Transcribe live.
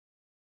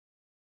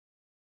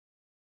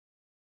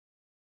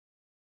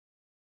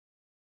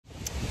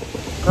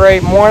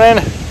Great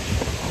morning.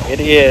 It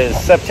is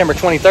September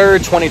 23rd,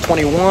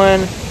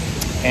 2021,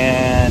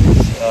 and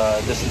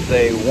this is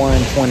day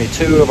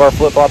 122 of our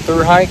flip-flop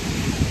through hike.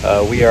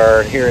 We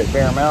are here at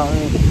Bear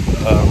Mountain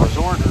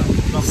Resort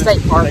or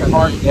State Park.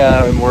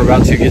 Yeah, and we're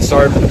about to get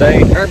started for the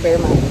day. Or Bear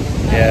Mountain.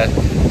 Yeah,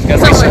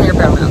 Somewhere near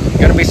Bear Mountain.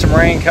 Going to be some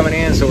rain coming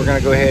in, so we're going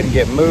to go ahead and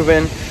get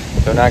moving.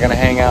 So we're not going to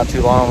hang out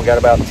too long. We got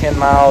about 10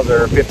 miles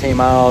or 15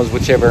 miles,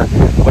 whatever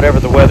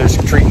the weather's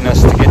treating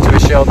us, to get to a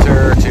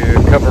shelter to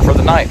cover for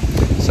the night.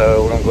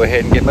 So we're going to go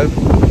ahead and get moving.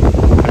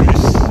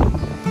 Peace.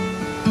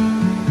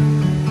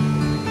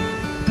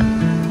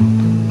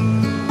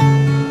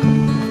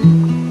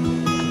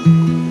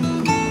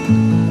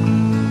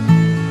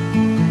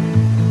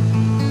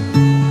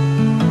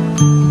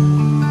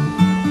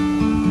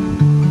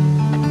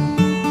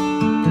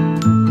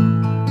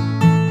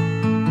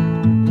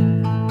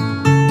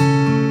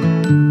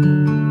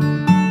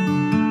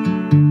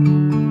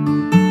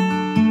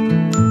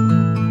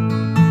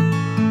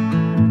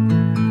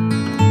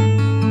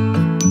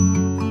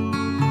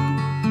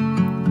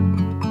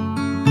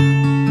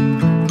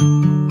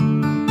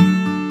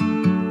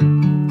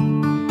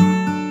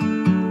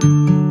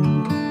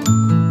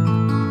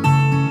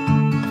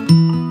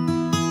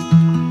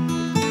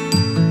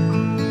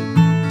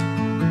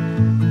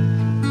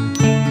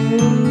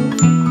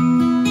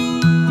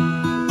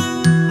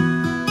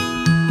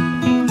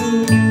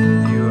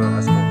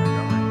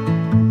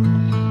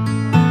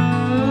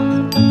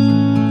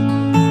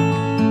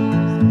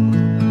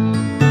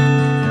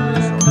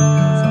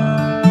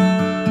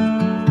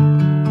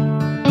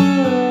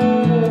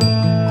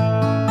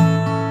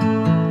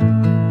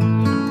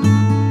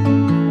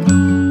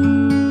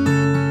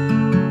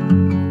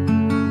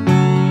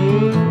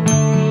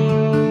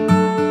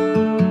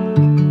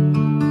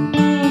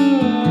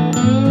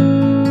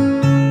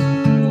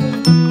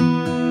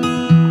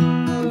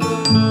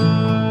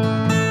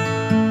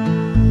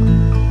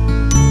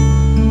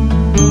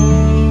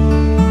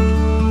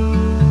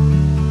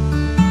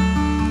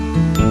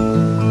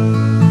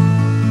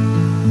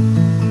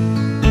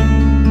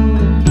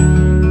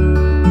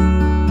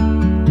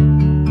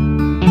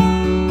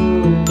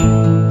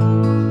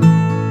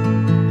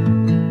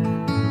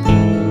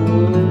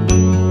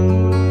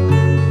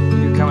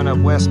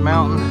 West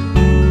Mountain.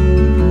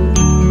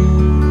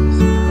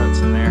 See the huts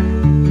in there.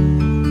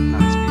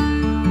 Nice view.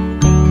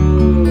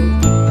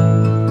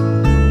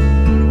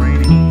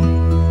 Raining.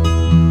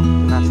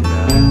 Not too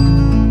bad.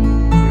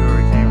 See where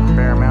we came from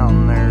Bear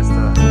Mountain. There's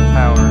the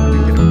tower. We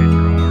can get a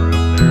picture when we're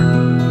up there.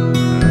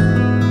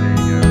 There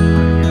you go.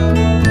 Right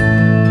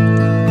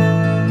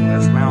here.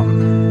 West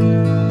Mountain.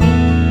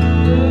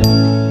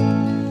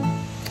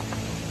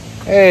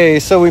 Hey,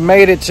 so we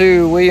made it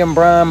to William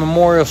Bryan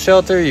Memorial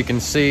Shelter. You can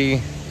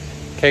see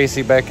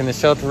Casey back in the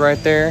shelter right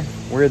there.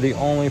 We're the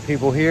only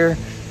people here.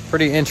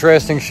 Pretty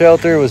interesting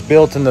shelter. It was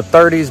built in the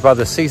 30s by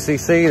the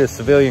CCC, the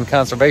Civilian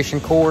Conservation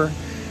Corps.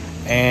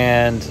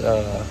 And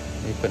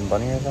you putting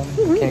bunny ears on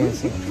me? Can't even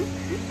see it.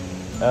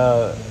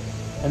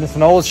 And it's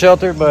an old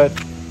shelter, but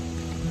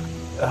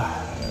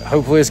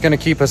hopefully it's going to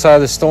keep us out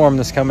of the storm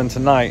that's coming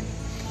tonight,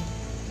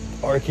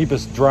 or keep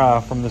us dry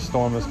from the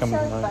storm that's coming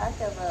tonight.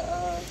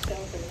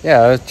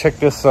 Yeah, check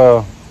this.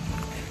 Now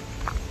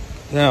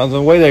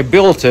the way they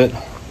built it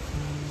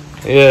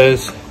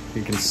is,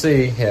 you can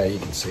see, yeah, you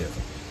can see it.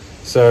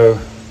 So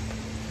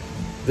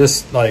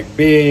this like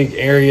big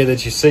area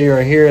that you see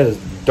right here, this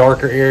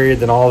darker area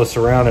than all the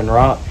surrounding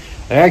rock,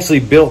 they actually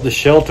built the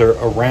shelter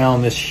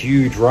around this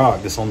huge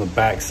rock that's on the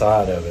back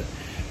side of it.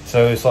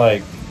 So it's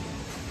like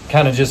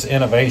kind of just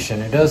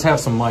innovation. It does have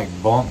some like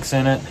bunks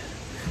in it,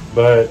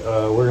 but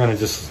we're gonna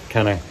just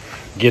kind of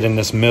get in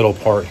this middle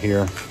part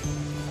here.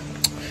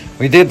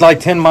 We did like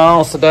 10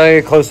 miles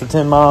today, close to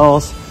 10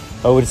 miles.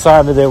 We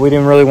decided that we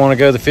didn't really want to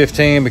go the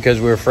 15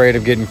 because we were afraid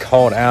of getting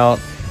caught out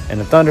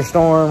in a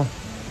thunderstorm.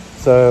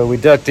 So we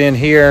ducked in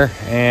here,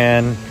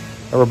 and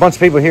there were a bunch of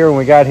people here when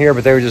we got here,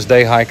 but they were just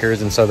day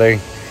hikers, and so they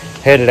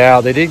headed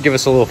out. They did give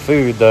us a little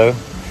food though.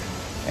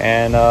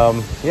 And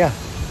yeah,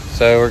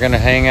 so we're gonna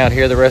hang out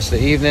here the rest of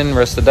the evening,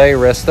 rest of the day,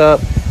 rest up.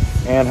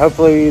 And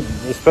hopefully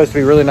it's supposed to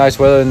be really nice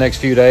weather the next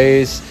few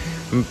days.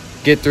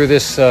 Get through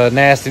this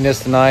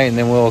nastiness tonight, and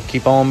then we'll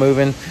keep on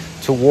moving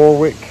to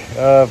Warwick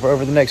for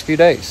over the next few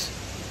days.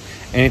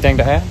 Anything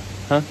to add?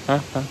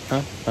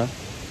 Huh?